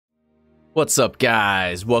What's up,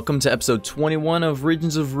 guys? Welcome to episode 21 of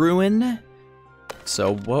Regions of Ruin.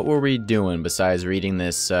 So what were we doing besides reading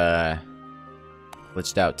this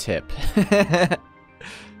glitched out tip?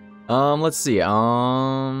 Let's see.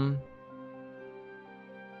 I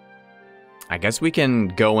guess we can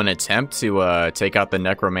go and attempt to take out the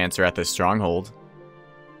necromancer at the stronghold.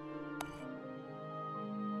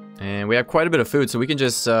 And we have quite a bit of food, so we can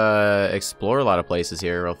just explore a lot of places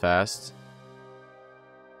here real fast.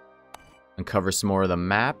 Uncover some more of the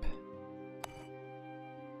map.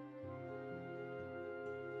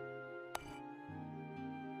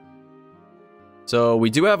 So we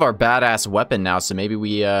do have our badass weapon now, so maybe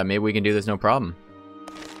we can do this no problem.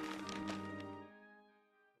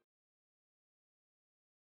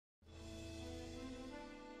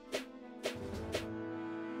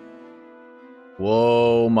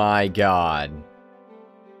 Whoa, my god.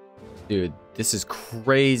 Dude, this is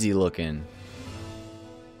crazy looking.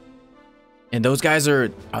 And those guys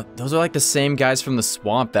are like the same guys from the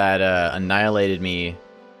swamp that annihilated me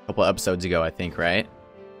a couple episodes ago, I think, right?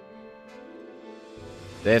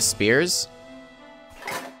 They have spears?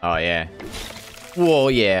 Oh, yeah. Whoa,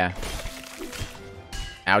 yeah.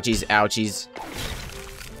 Ouchies, ouchies.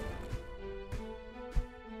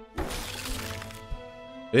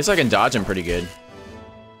 At least I can dodge him pretty good.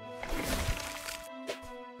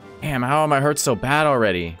 Damn, how am I hurt so bad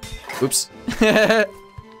already? Oops.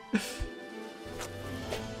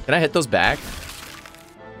 Can I hit those back?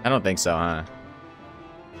 I don't think so, huh?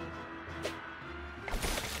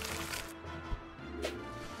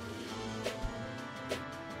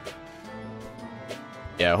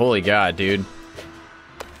 Yeah, holy god, dude.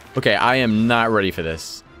 Okay, I am not ready for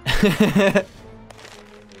this. Alright,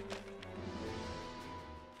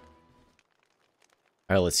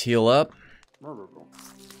 let's heal up.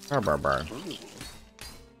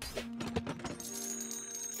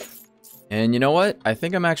 And you know what? I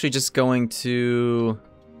think I'm actually just going to...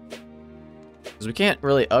 Because we can't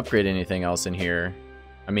really upgrade anything else in here.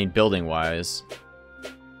 I mean, building-wise.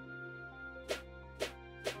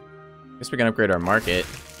 Guess we can upgrade our market.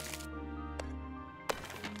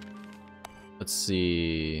 Let's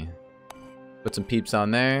see. Put some peeps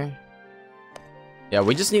on there. Yeah,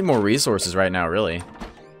 we just need more resources right now, really.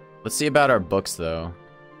 Let's see about our books, though.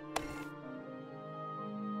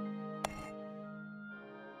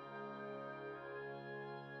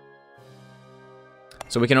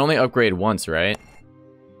 So we can only upgrade once, right?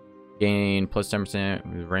 Gain plus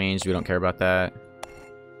 10% range. We don't care about that.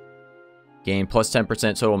 Gain plus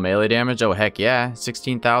 10% total melee damage. Oh, heck yeah.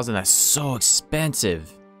 16,000. That's so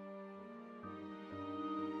expensive.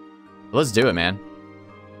 Let's do it, man.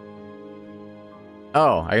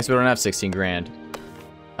 Oh, I guess we don't have 16 grand.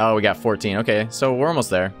 Oh, we got 14. Okay, so we're almost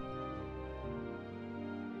there.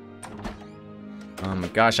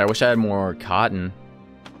 Gosh, I wish I had more cotton.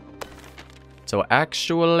 So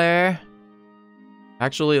actually,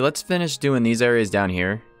 let's finish doing these areas down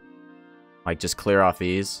here. Like, just clear off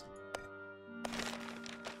these.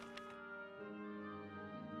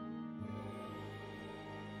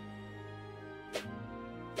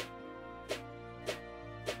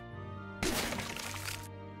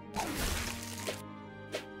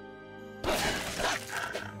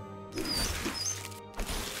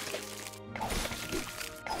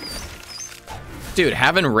 Dude,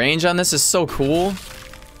 having range on this is so cool.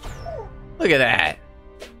 Look at that.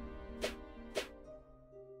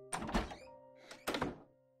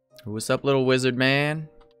 What's up, little wizard man?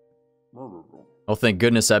 Oh, thank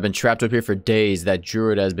goodness, I've been trapped up here for days. That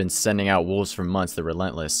druid has been sending out wolves for months. They're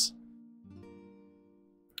relentless.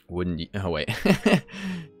 Wouldn't you? Oh, wait.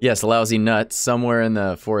 Yes, lousy nut. Somewhere in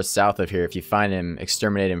the forest south of here. If you find him,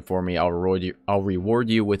 exterminate him for me. I'll reward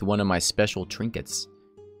you with one of my special trinkets.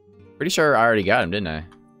 Pretty sure I already got him, didn't I?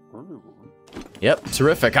 Yep,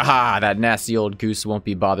 terrific. Aha, that nasty old goose won't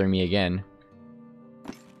be bothering me again.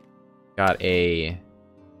 Got a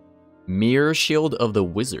mirror shield of the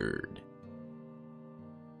wizard.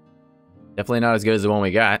 Definitely not as good as the one we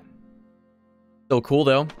got. Still cool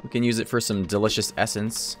though. We can use it for some delicious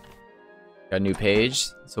essence. Got a new page.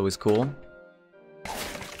 That's always cool.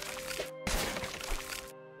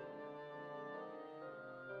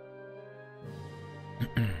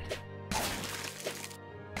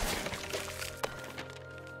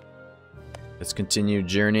 Let's continue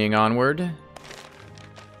journeying onward.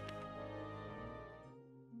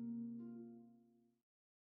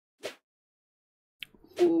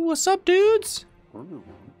 Ooh, what's up, dudes?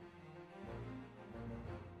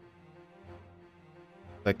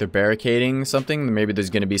 Like they're barricading something. Maybe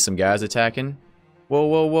there's gonna be some guys attacking. Whoa,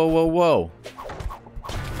 whoa, whoa, whoa, whoa.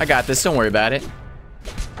 I got this, don't worry about it.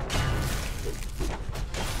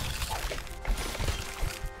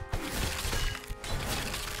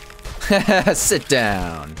 Sit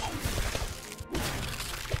down.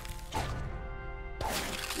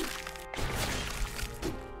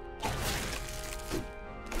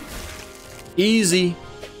 Easy.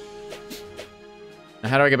 Now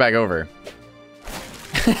how do I get back over?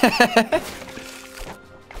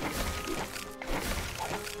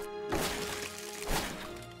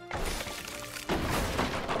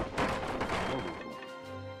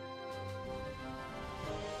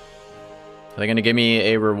 Are they gonna give me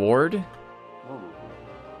a reward?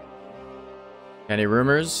 Any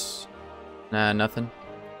rumors? Nah, nothing.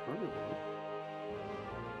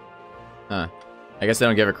 Huh. I guess they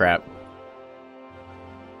don't give a crap.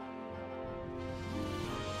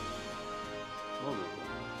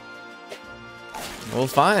 Well,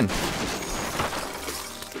 fine.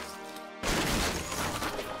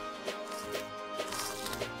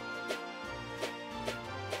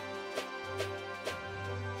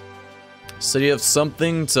 City of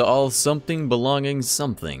something to all something belonging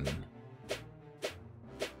something.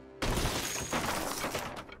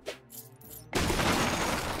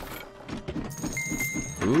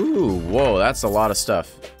 Ooh, whoa, that's a lot of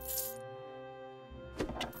stuff.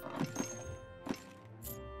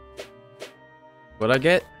 What'd I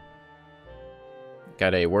get?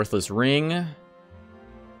 Got a worthless ring.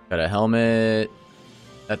 Got a helmet.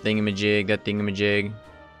 That thingamajig, that thingamajig.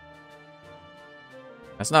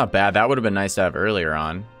 That's not bad. That would have been nice to have earlier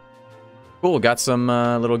on. Cool, got some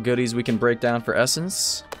little goodies we can break down for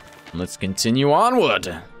essence. Let's continue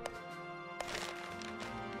onward.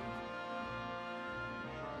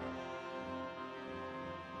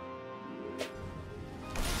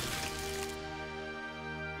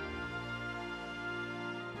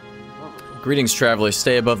 Greetings, travelers.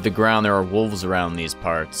 Stay above the ground. There are wolves around these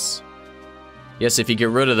parts. Yes, if you get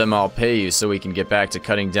rid of them, I'll pay you so we can get back to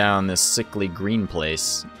cutting down this sickly green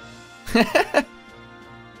place.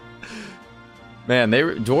 Man,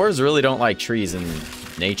 dwarves really don't like trees in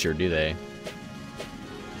nature, do they?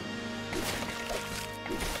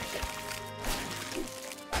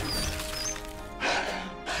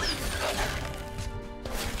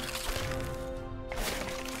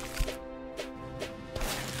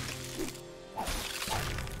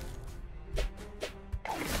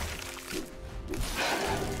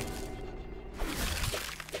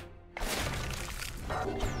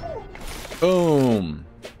 Boom.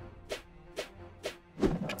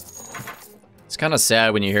 It's kind of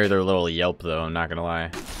sad when you hear their little yelp, though, I'm not gonna lie.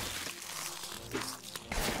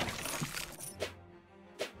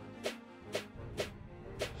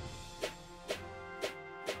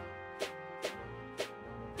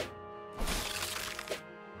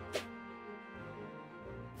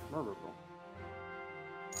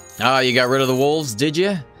 Ah, you got rid of the wolves, did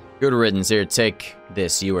you? Good riddance. Here, take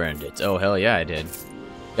this. You earned it. Oh, hell yeah, I did.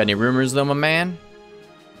 Got any rumors, though, my man?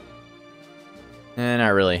 Not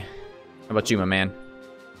really. How about you, my man?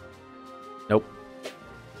 Nope.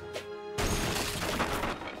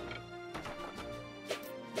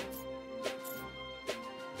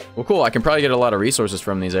 Well, cool. I can probably get a lot of resources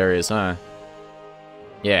from these areas, huh?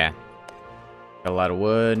 Yeah. Got a lot of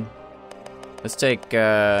wood. Let's take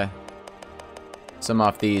some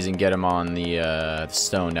off these and get them on the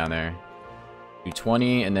stone down there. Do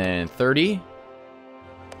 20 and then 30.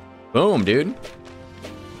 Boom, dude.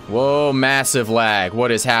 Whoa, massive lag. What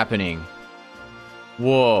is happening?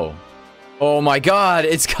 Whoa. Oh my god,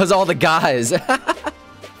 it's because all the guys.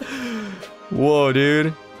 Whoa,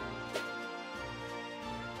 dude.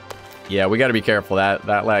 Yeah, we gotta be careful.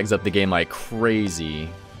 That lags up the game like crazy.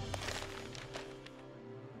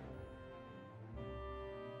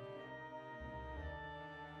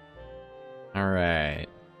 Alright.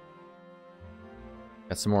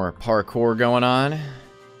 Got some more parkour going on.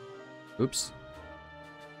 Oops.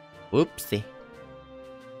 Whoopsie.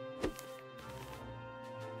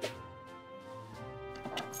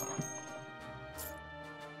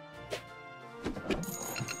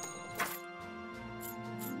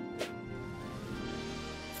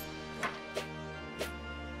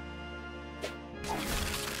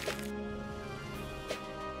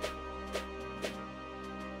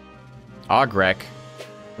 Ogrek.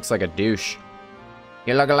 Looks like a douche.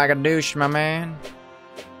 You looking like a douche, my man.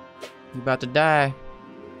 You about to die.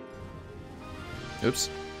 Oops.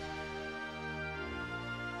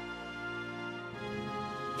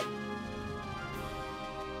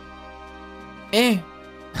 That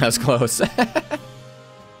was close.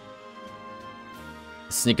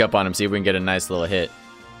 Sneak up on him, see if we can get a nice little hit.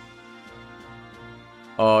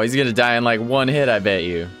 Oh, he's gonna die in like one hit, I bet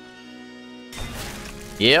you.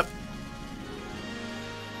 Yep.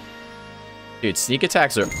 Dude, sneak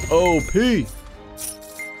attacks are OP.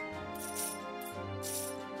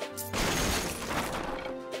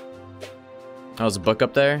 That was a book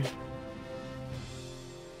up there.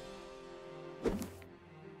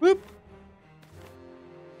 Whoop.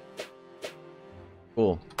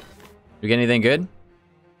 Cool. We get anything good?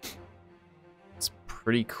 It's a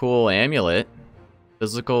pretty cool amulet.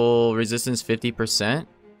 Physical resistance 50%.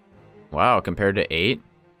 Wow, compared to 8.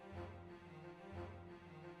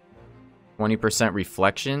 20%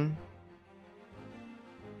 reflection.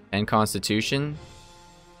 And constitution.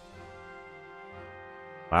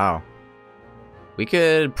 Wow. We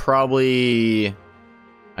could probably...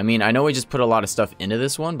 I mean, I know we just put a lot of stuff into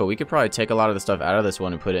this one, but we could probably take a lot of the stuff out of this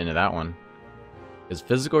one and put it into that one. Because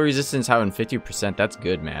physical resistance having 50%, that's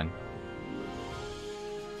good, man.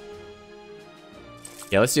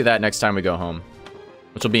 Yeah, let's do that next time we go home.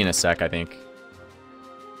 Which will be in a sec, I think.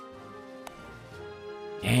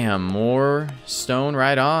 Damn, more stone,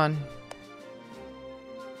 right on.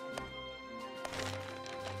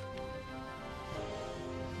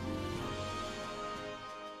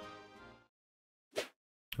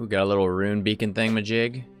 We got a little rune beacon thing,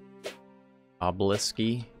 majig.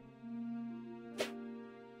 Obelisky.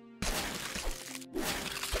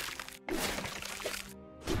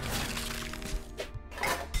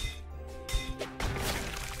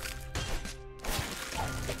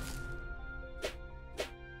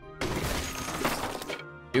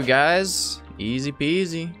 You guys, easy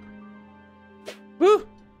peasy. Woo!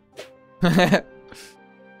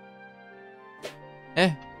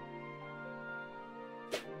 Eh.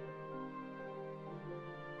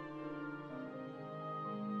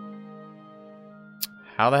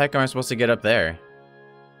 How the heck am I supposed to get up there?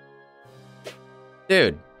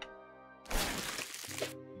 Dude.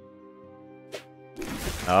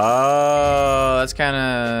 Oh, that's kind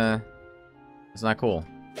of... That's not cool.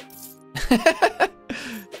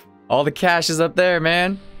 All the cash is up there,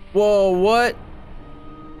 man. Whoa, what?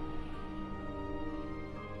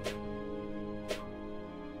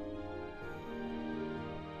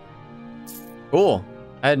 Cool.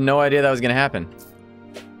 I had no idea that was gonna happen.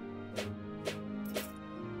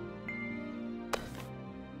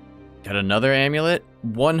 Got another amulet?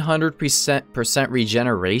 100%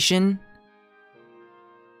 regeneration?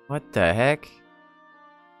 What the heck?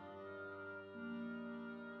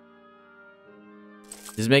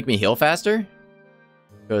 Does it make me heal faster?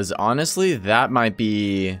 Because honestly, that might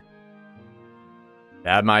be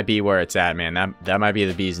where it's at, man. That might be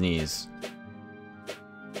the bee's knees.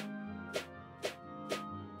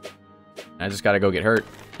 I just gotta go get hurt.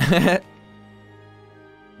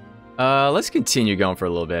 Let's continue going for a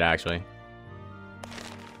little bit, actually.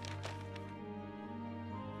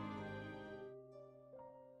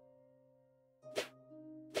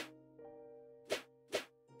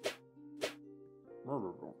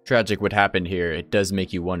 Tragic what happened here. It does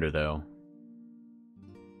make you wonder, though.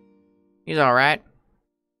 He's alright.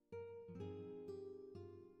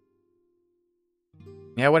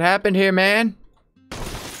 Yeah, what happened here, man?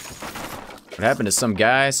 What happened to some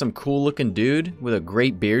guy, some cool looking dude with a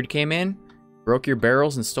great beard came in, broke your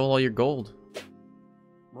barrels and stole all your gold?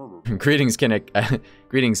 Greetings, kin.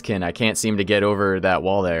 Greetings, kin. I can't seem to get over that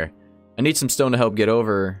wall there. I need some stone to help get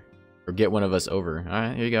over, or get one of us over.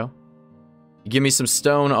 Alright, here you go. You give me some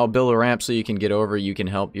stone, I'll build a ramp so you can get over. You can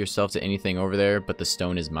help yourself to anything over there, but the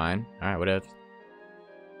stone is mine. Alright, whatever.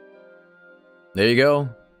 There you go.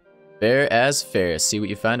 Fair as fair. See what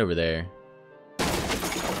you find over there.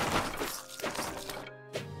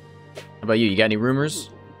 How about you? You got any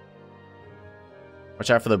rumors?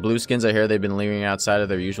 Watch out for the blueskins. I hear they've been lingering outside of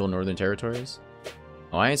their usual northern territories.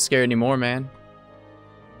 Oh, I ain't scared anymore, man.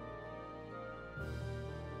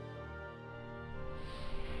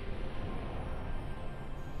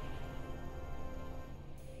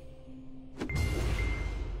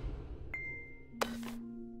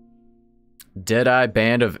 Deadeye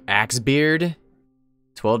Band of Axebeard.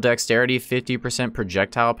 12 dexterity, 50%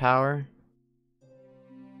 projectile power.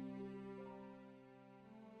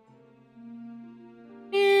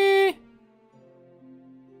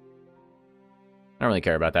 I don't really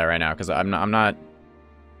care about that right now because I'm not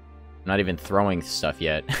even throwing stuff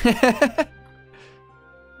yet.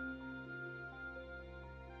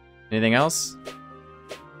 Anything else?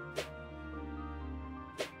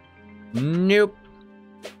 Nope.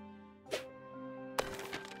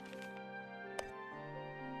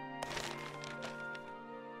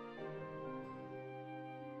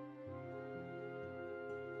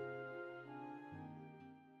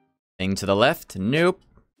 Thing to the left? Nope.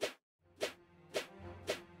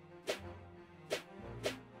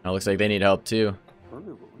 Oh, looks like they need help too.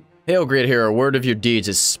 Hail, great hero. Word of your deeds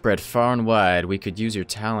is spread far and wide. We could use your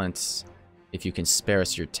talents if you can spare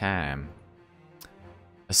us your time.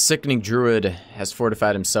 A sickening druid has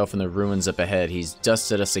fortified himself in the ruins up ahead. He's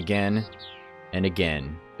dusted us again and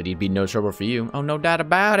again, but he'd be no trouble for you. Oh, no doubt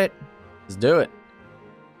about it. Let's do it.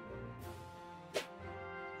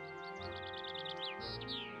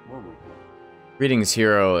 Greetings,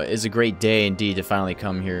 hero. It is a great day indeed to finally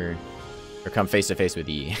come here, or come face to face with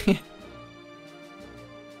ye.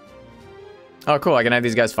 Oh, cool. I can have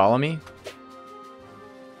these guys follow me?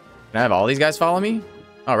 Can I have all these guys follow me?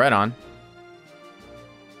 Oh, right on.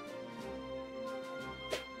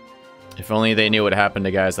 If only they knew what happened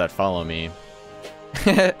to guys that follow me.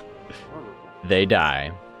 They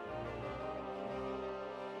die.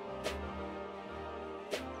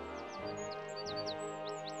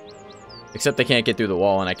 Except they can't get through the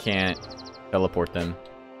wall and I can't teleport them.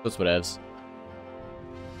 That's whatevs.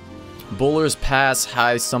 Bowler's Pass,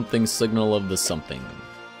 high something signal of the something.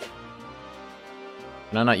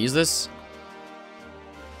 Can I not use this?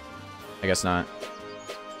 I guess not.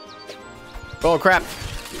 Oh crap!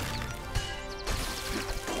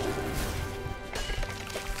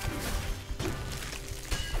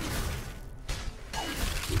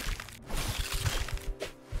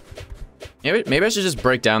 Maybe I should just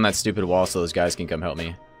break down that stupid wall so those guys can come help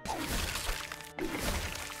me.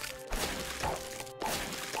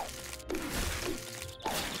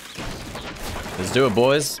 Let's do it,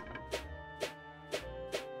 boys.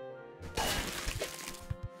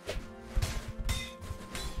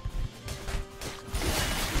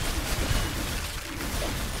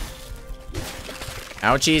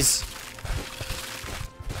 Ouchies.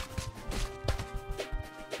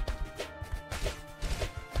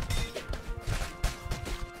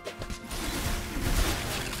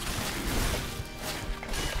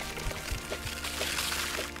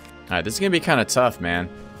 Alright, this is gonna be kind of tough, man.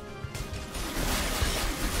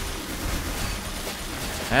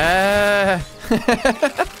 Ah.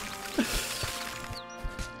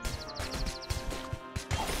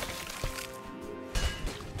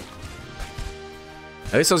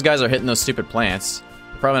 At least those guys are hitting those stupid plants.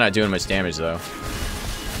 Probably not doing much damage, though.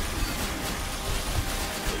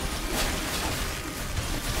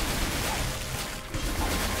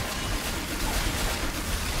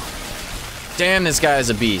 Damn, this guy is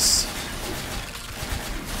a beast.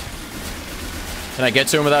 Can I get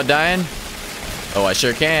to him without dying? Oh, I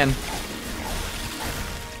sure can.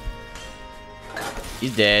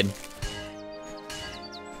 He's dead.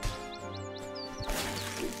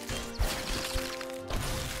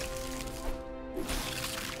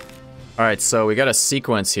 Alright, so we got a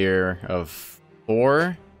sequence here of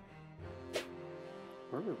 4.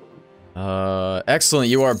 Excellent.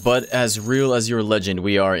 You are but as real as your legend.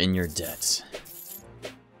 We are in your debt.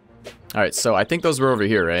 Alright, so I think those were over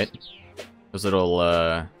here, right? Those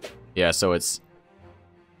little, yeah, so it's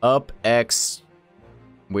up, X,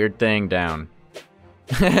 weird thing, down.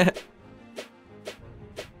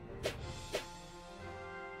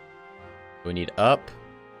 We need up.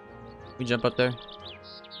 Can we jump up there?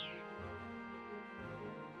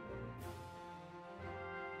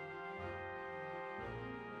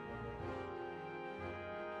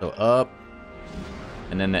 So up,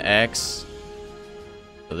 and then the X.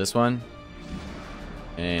 So this one.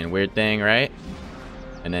 And weird thing, right?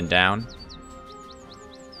 And then down.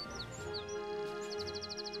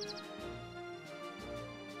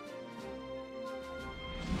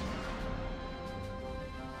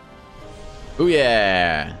 Oh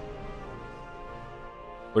yeah!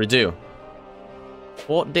 What'd it do?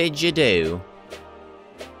 What did you do?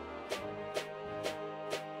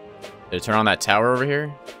 Did it turn on that tower over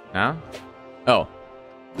here? No? Oh.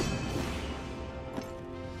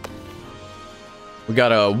 We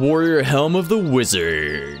got a warrior helm of the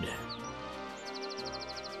wizard.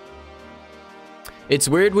 It's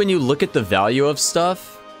weird when you look at the value of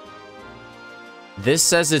stuff. This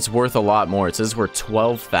says it's worth a lot more. It says worth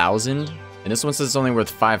 12,000. And this one says it's only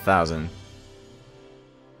worth 5,000.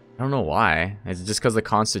 I don't know why. Is it just because of the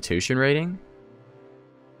constitution rating?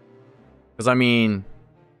 Because, I mean...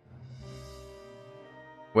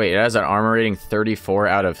 Wait, it has an armor rating 34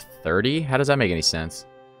 out of 30? How does that make any sense?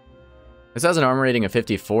 This has an armor rating of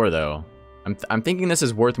 54, though. I'm thinking this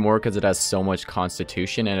is worth more because it has so much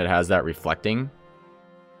constitution and it has that reflecting.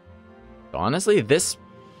 So honestly, this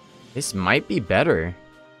might be better.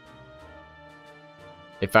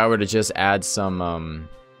 If I were to just add some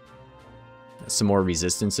more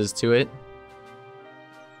resistances to it.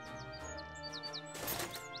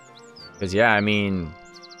 Because, yeah, I mean...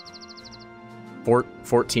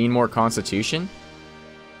 14 more constitution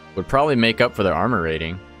would probably make up for their armor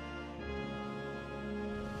rating.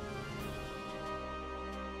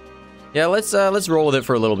 Yeah, let's roll with it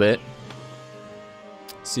for a little bit.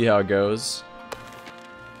 See how it goes.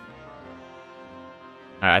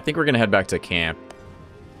 Alright, I think we're gonna head back to camp.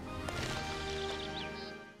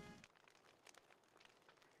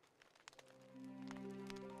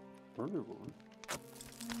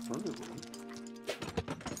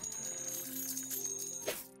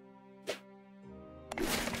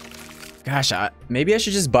 Gosh, maybe I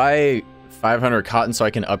should just buy 500 cotton so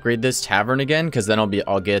I can upgrade this tavern again, because then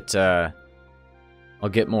I'll get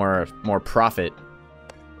more profit.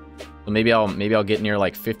 So maybe I'll get near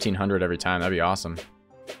like 1500 every time. That'd be awesome.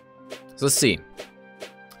 So let's see.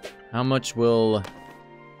 How much will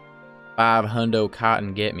 500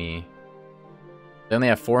 cotton get me? They only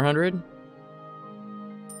have 400? Is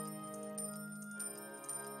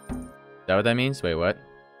that what that means? Wait, what?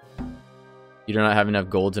 You do not have enough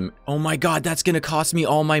gold to... Oh my god, that's gonna cost me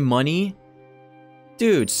all my money?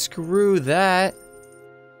 Dude, screw that.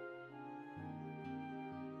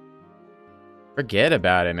 Forget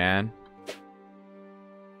about it, man.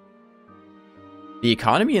 The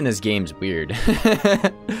economy in this game's weird.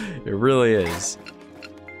 It really is.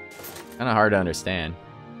 Kind of hard to understand.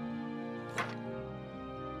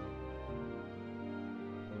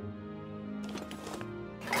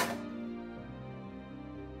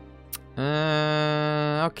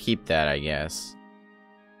 I'll keep that, I guess.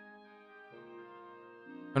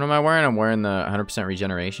 What am I wearing? I'm wearing the 100%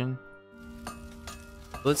 regeneration.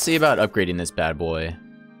 Let's see about upgrading this bad boy.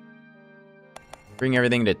 Bring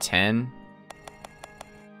everything to 10.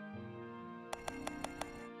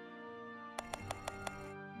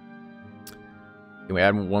 Can we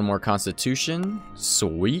add one more constitution?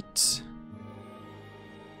 Sweet.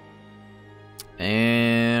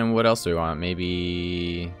 And what else do we want?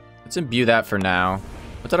 Maybe... Let's imbue that for now.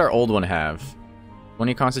 What did our old one have?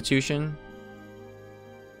 20 constitution?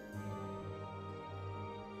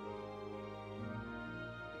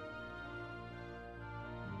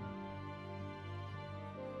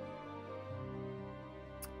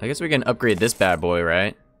 I guess we can upgrade this bad boy,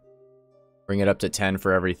 right? Bring it up to 10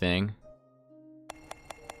 for everything.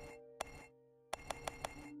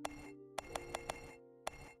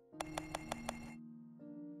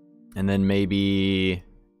 And then maybe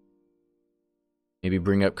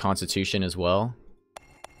bring up Constitution as well.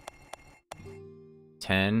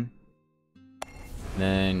 10.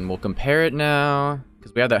 Then we'll compare it now,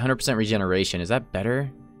 because we have that 100% regeneration. Is that better?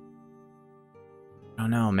 I don't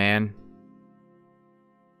know, man.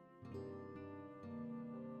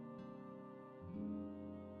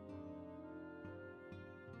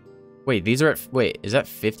 Wait, these are at... Wait, is that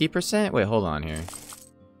 50%? Wait, hold on here.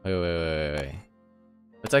 Wait.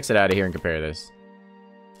 Let's exit out of here and compare this.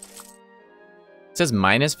 It says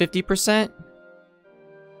minus 50%?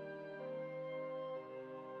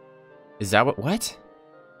 Is that what?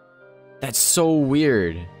 That's so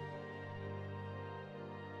weird.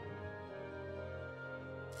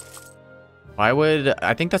 Why would...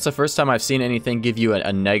 I think that's the first time I've seen anything give you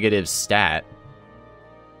a negative stat.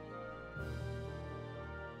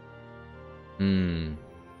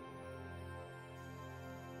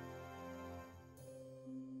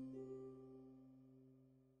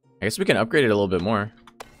 I guess we can upgrade it a little bit more.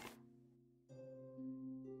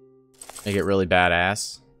 Make it really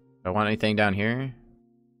badass. Do I want anything down here?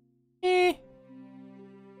 Eh.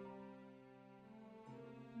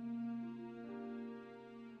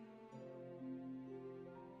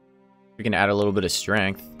 We can add a little bit of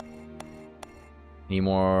strength. Need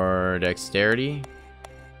more dexterity.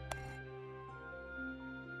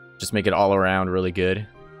 Just make it all around really good.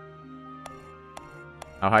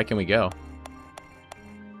 How high can we go?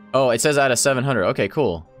 Oh, it says out of 700. Okay,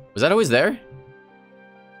 cool. Was that always there?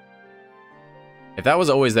 If that was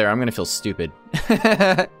always there, I'm gonna feel stupid.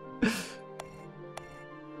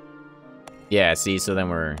 Yeah, see, so then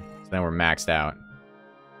we're maxed out.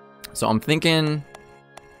 So I'm thinking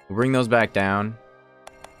we'll bring those back down.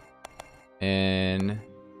 And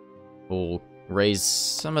we'll raise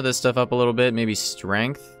some of this stuff up a little bit, maybe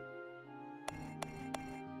strength.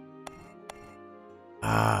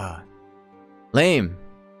 Ah. Lame.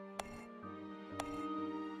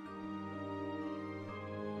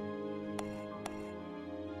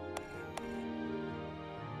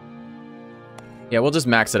 Yeah, we'll just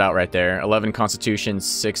max it out right there. 11 constitution,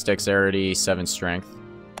 6 dexterity, 7 strength.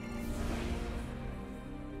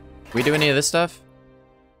 We do any of this stuff?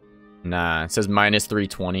 Nah, it says minus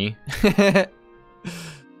 320.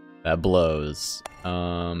 That blows.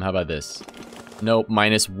 How about this? Nope,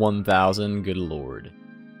 minus 1,000. Good lord.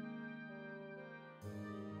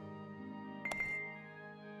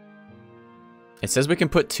 It says we can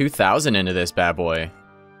put 2,000 into this bad boy.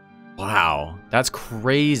 Wow, that's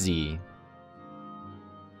crazy.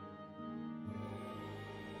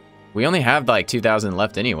 We only have like 2,000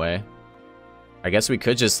 left anyway. I guess we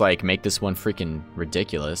could just like make this one freaking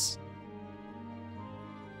ridiculous.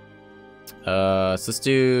 So let's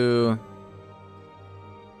do...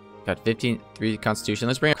 Got 3 Constitution.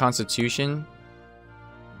 Let's bring up Constitution.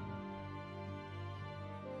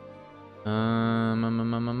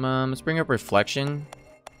 Let's bring up Reflection.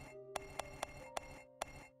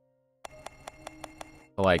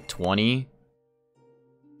 Like 20.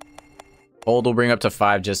 Old will bring up to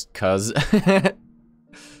 5 just cuz.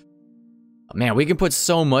 Man, we can put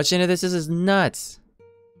so much into this. This is nuts.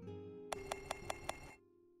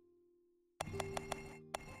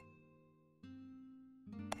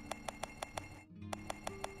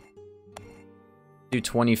 Do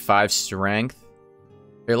 25 strength.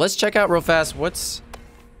 Here, let's check out real fast. What's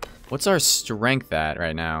our strength at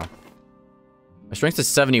right now? Our strength is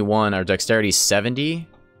 71. Our dexterity is 70.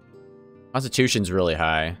 Constitution's really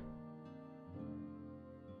high.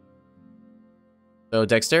 So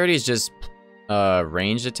dexterity is just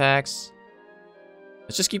ranged attacks.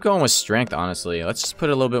 Let's just keep going with strength, honestly. Let's just put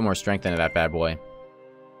a little bit more strength into that bad boy.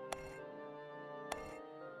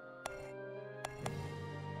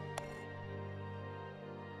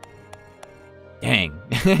 Dang.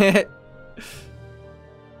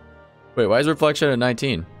 Wait, why is Reflection at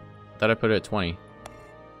 19? I thought I put it at 20.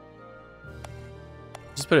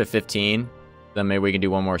 Just put it at 15. Then maybe we can do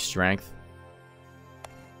one more strength.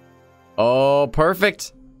 Oh,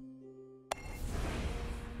 perfect.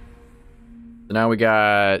 So now we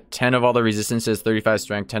got 10 of all the resistances, 35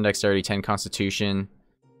 strength, 10 dexterity, 10 constitution,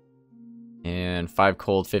 and 5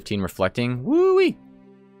 cold, 15 reflecting. Woo-wee!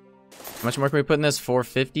 How much more can we put in this?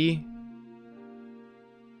 450?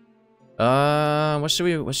 What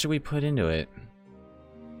should we put into it?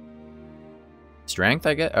 Strength,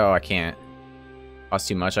 I guess? Oh, I can't. Costs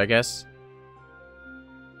too much, I guess.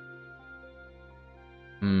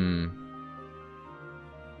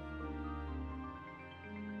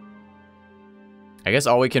 I guess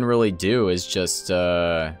all we can really do is just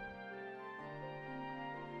add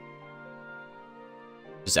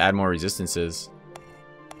more resistances.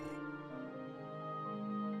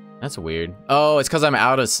 That's weird. Oh, it's because I'm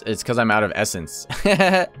out of essence.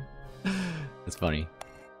 That's funny.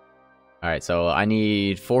 All right, so I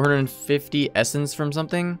need 450 essence from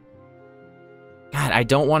something. God, I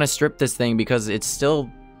don't want to strip this thing because it's still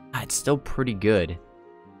pretty good.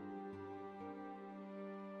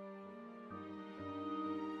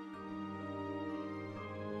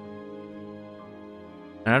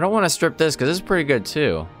 And I don't want to strip this because this is pretty good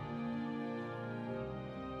too.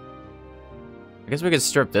 I guess we could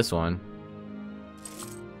strip this one.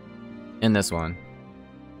 And this one.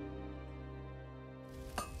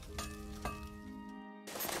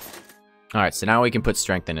 Alright, so now we can put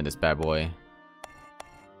strength into this bad boy.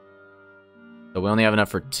 So we only have enough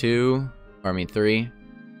for 3. We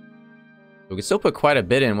can still put quite a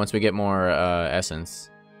bit in once we get more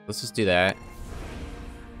essence. Let's just do that.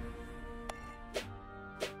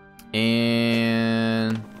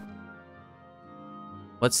 And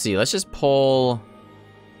let's see, let's just pull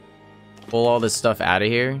all this stuff out of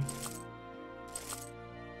here.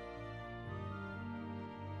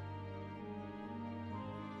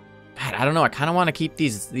 God, I don't know, I kind of want to keep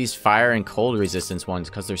these fire and cold resistance ones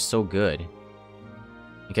because they're so good.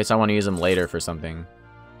 In case I want to use them later for something.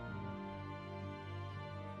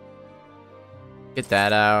 Get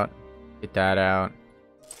that out. Get that out.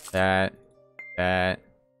 That. I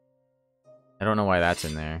don't know why that's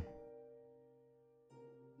in there.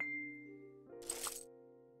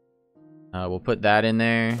 We'll put that in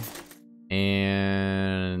there.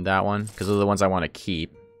 And that one, because those are the ones I want to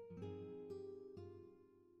keep.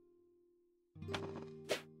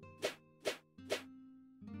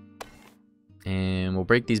 And we'll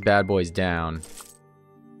break these bad boys down.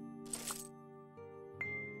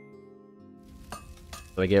 So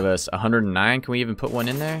they gave us 109. Can we even put one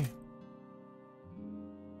in there?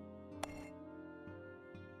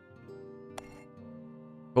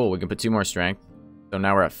 Cool, we can put 2 more strength. So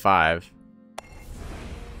now we're at 5.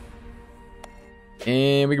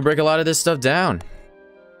 And we can break a lot of this stuff down.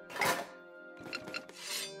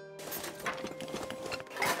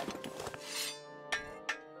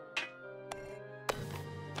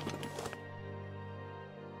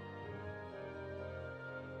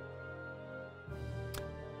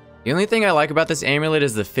 The only thing I like about this amulet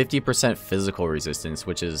is the 50% physical resistance,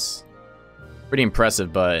 which is pretty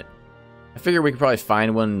impressive, but I figure we could probably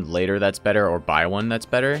find one later that's better or buy one that's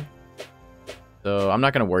better. So I'm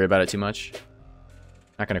not going to worry about it too much.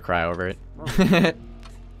 Not going to cry over it.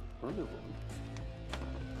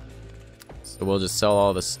 So we'll just sell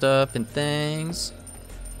all the stuff and things.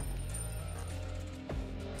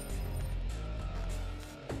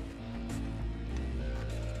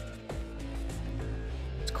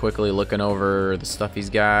 quickly looking over the stuff he's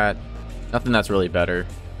got. Nothing that's really better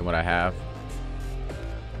than what I have.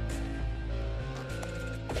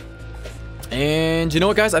 And you know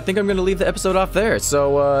what, guys? I think I'm going to leave the episode off there.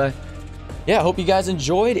 So, yeah, I hope you guys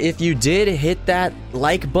enjoyed. If you did, hit that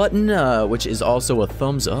like button, which is also a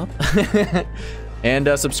thumbs up. And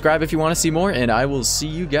subscribe if you want to see more. And I will see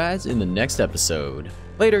you guys in the next episode.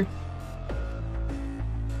 Later.